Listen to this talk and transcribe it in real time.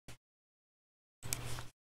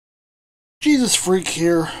Jesus Freak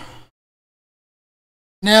here.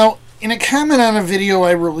 Now, in a comment on a video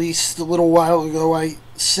I released a little while ago, I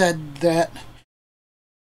said that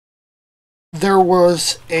there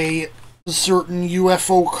was a certain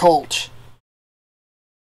UFO cult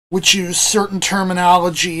which used certain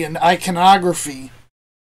terminology and iconography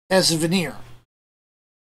as a veneer.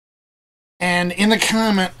 And in the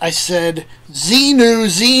comment I said, Xenu,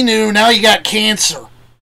 Xenu, now you got cancer.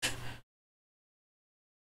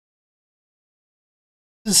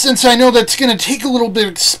 Since I know that's going to take a little bit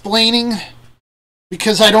of explaining,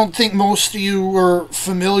 because I don't think most of you are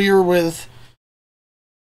familiar with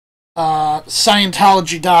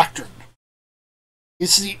Scientology doctrine. You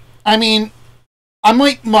see, I mean, I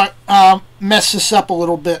might mess this up a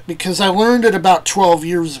little bit because I learned it about 12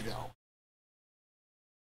 years ago.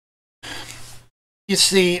 You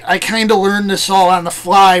see, I kind of learned this all on the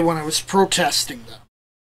fly when I was protesting them.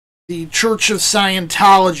 The Church of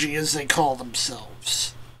Scientology, as they call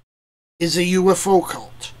themselves, is a UFO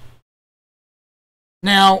cult.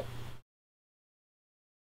 Now,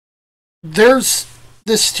 there's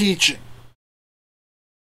this teaching.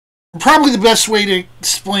 Probably the best way to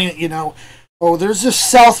explain it, you know, there's this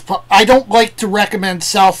South Park. I don't like to recommend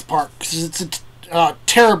South Park because it's a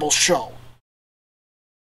terrible show.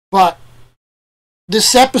 But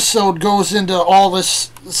this episode goes into all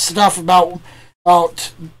this stuff about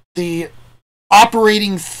the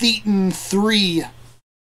Operating Thetan 3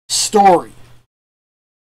 story.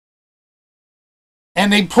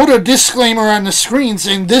 And they put a disclaimer on the screen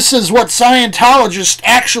saying this is what Scientologists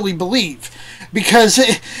actually believe. Because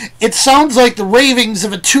it sounds like the ravings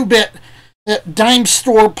of a 2-bit dime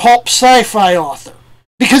store pulp sci-fi author.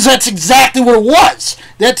 Because that's exactly what it was.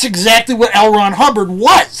 That's exactly what L. Ron Hubbard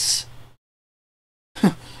was.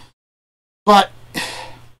 But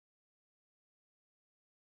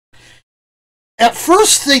at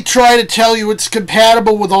first they try to tell you it's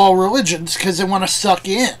compatible with all religions because they want to suck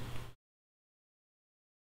you in.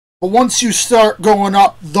 But once you start going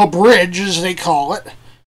up the bridge, as they call it,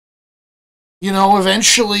 you know,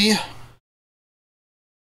 eventually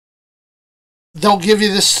they'll give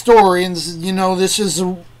you this story and, you know, this is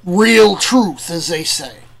the real truth, as they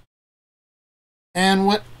say.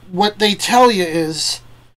 And what they tell you is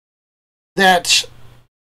that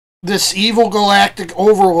this evil galactic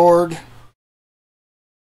overlord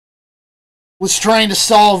was trying to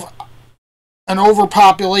solve an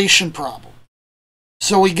overpopulation problem.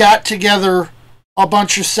 So he got together a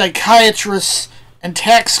bunch of psychiatrists and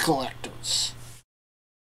tax collectors.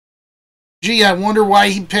 Gee, I wonder why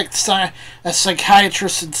he picked a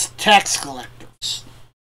psychiatrist and tax collectors.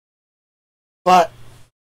 But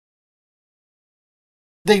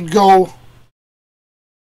they'd go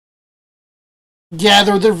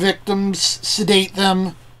gather their victims, sedate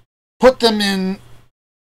them, put them in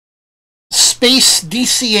space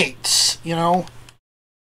DC-8s, you know.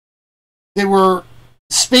 They were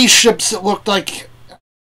spaceships that looked like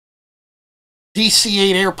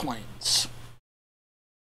DC-8 airplanes.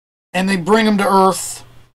 And they bring them to Earth,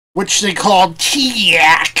 which they called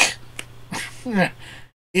TIAC.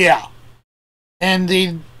 Yeah. And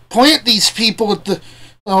they plant these people at the,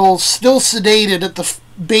 still sedated at the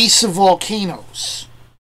base of volcanoes.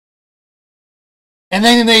 And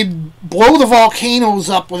then they blow the volcanoes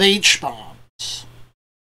up with H-bombs.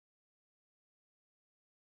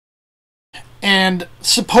 And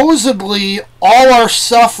supposedly all our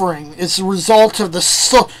suffering is the result of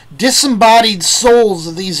the disembodied souls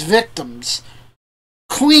of these victims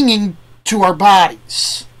clinging to our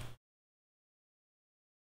bodies.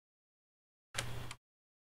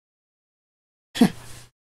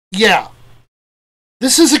 Yeah.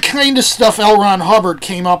 This is the kind of stuff L. Ron Hubbard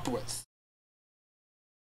came up with.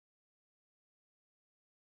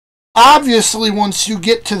 Obviously, once you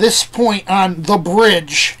get to this point on the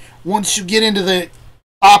bridge, once you get into the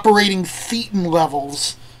Operating Thetan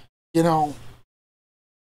levels, you know,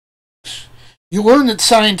 you learn that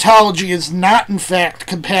Scientology is not, in fact,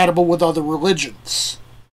 compatible with other religions.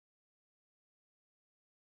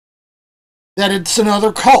 That it's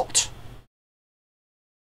another cult.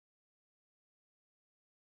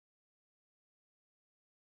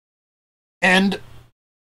 And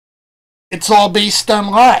it's all based on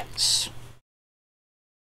lies.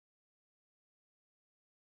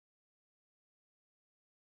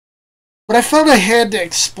 But I felt I had to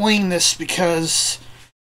explain this because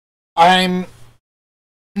I'm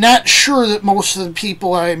not sure that most of the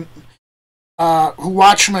people who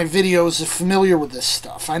watch my videos are familiar with this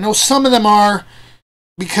stuff. I know some of them are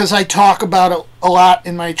because I talk about it a lot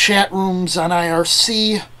in my chat rooms on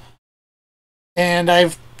IRC, and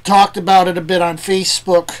I've talked about it a bit on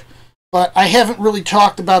Facebook But I haven't really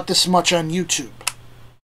talked about this much on YouTube.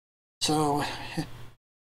 So,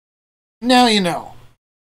 now you know.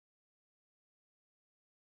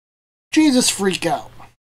 Jesus freak out.